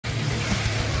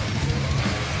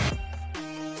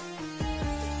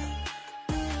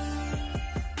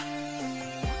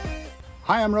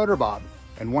Hi, I'm Rotor Bob,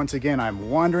 and once again I'm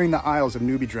wandering the aisles of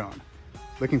NewBeeDrone,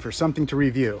 looking for something to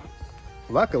review.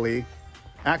 Luckily,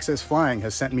 AxisFlying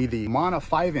has sent me the Manta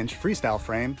 5-inch Freestyle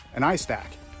Frame and iStack.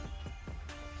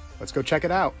 Let's go check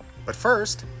it out. But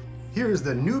first, here's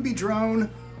the NewBeeDrone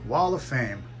Wall of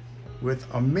Fame, with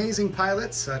amazing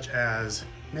pilots such as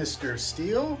Mr.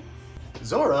 Steele,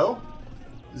 Zorro,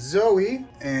 Zoe,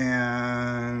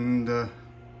 and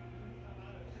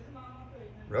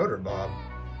Rotor Bob.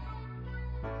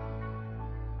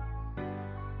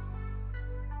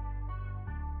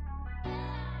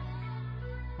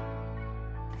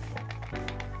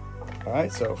 All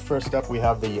right, so first up we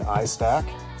have the iStack.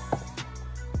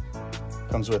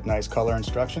 Comes with nice color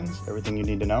instructions, everything you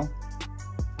need to know.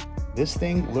 This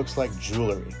thing looks like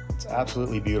jewelry. It's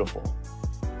absolutely beautiful.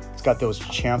 It's got those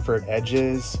chamfered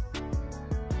edges.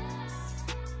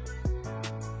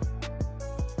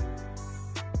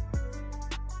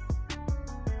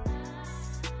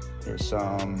 There's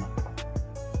some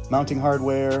mounting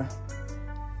hardware.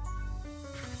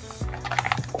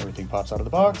 Everything pops out of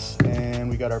the box, and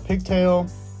we got our pigtail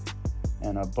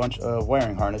and a bunch of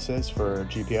wiring harnesses for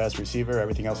GPS, receiver,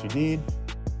 everything else you need.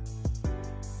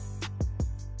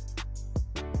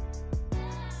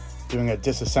 Doing a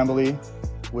disassembly,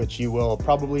 which you will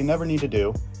probably never need to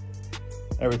do.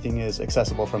 Everything is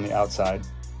accessible from the outside.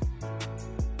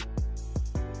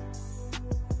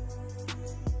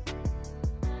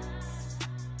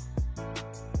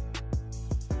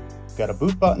 Got a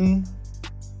boot button,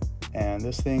 and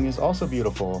this thing is also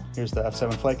beautiful. Here's the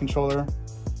F7 flight controller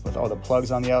with all the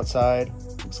plugs on the outside.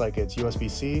 Looks like it's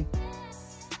USB-C.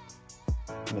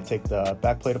 I'm gonna take the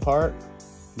back plate apart.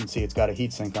 You can see it's got a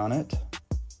heatsink on it.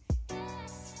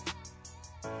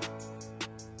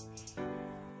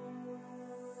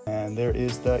 And there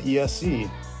is the ESC.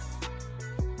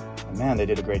 Oh, man, they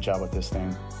did a great job with this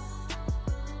thing.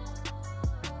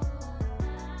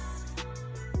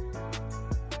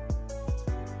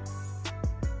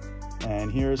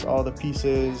 And here's all the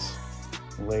pieces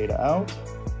laid out.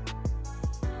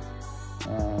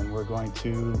 And we're going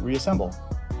to reassemble.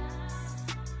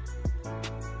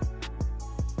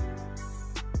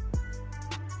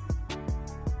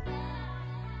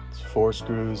 It's 4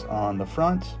 screws on the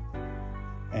front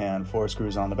and 4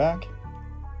 screws on the back.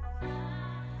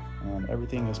 And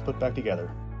everything is put back together.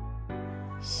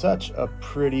 Such a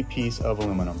pretty piece of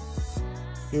aluminum.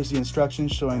 Here's the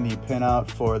instructions showing the pinout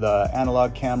for the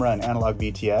analog camera and analog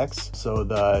VTX, so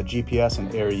the GPS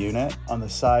and air unit. On the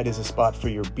side is a spot for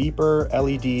your beeper,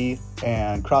 LED,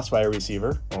 and Crossfire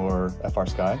receiver, or FR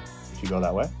Sky, if you go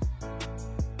that way.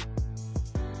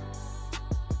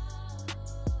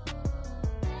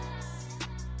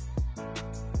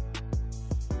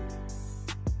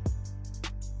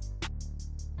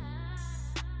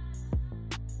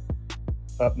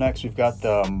 Up next, we've got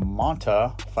the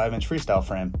Manta 5-inch Freestyle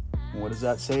Frame. What does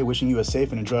that say? Wishing you a safe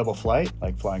and enjoyable flight,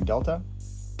 like flying Delta.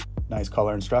 Nice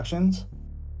color instructions.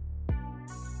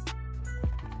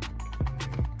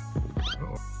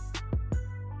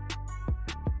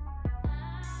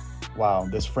 Wow,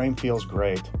 this frame feels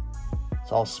great.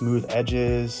 It's all smooth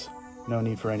edges, no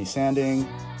need for any sanding.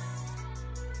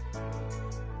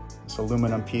 This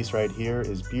aluminum piece right here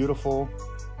is beautiful.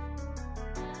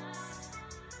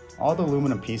 All the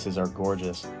aluminum pieces are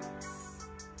gorgeous.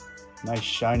 Nice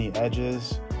shiny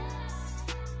edges.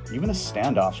 Even the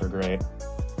standoffs are great.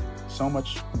 So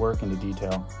much work into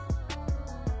detail.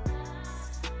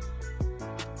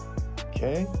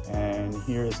 Okay, and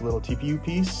here is a little TPU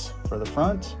piece for the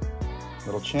front,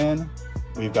 little chin.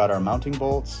 We've got our mounting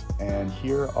bolts, and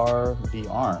here are the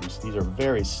arms. These are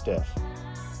very stiff.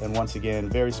 And once again,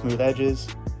 very smooth edges.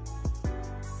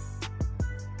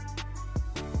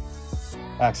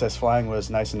 AxisFlying was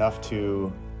nice enough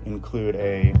to include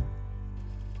a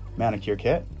manicure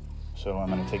kit, so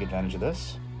I'm going to take advantage of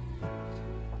this.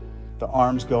 The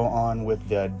arms go on with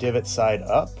the divot side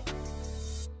up,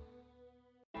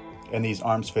 and these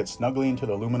arms fit snugly into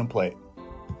the aluminum plate.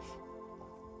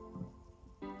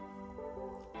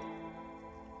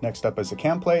 Next up is the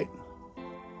cam plate.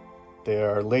 They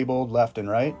are labeled left and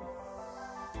right.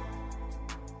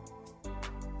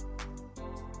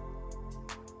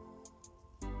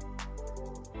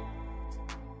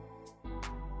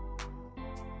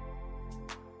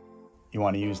 You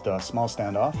want to use the small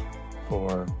standoff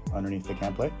for underneath the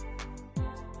cam plate.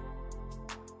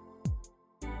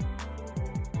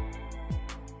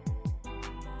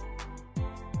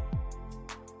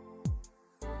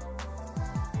 All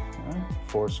right,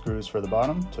 4 screws for the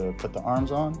bottom to put the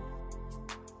arms on,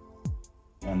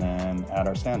 and then add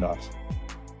our standoffs.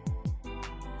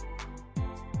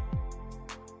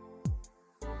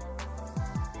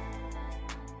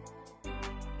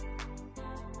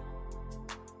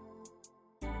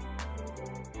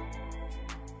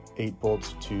 8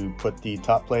 bolts to put the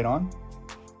top plate on.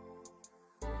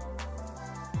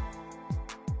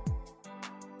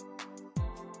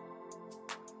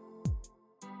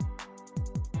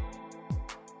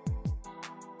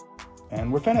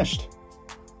 And we're finished.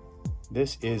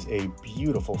 This is a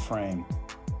beautiful frame.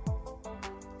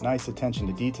 Nice attention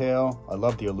to detail. I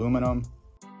love the aluminum.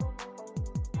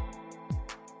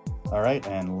 All right,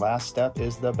 and last step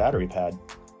is the battery pad.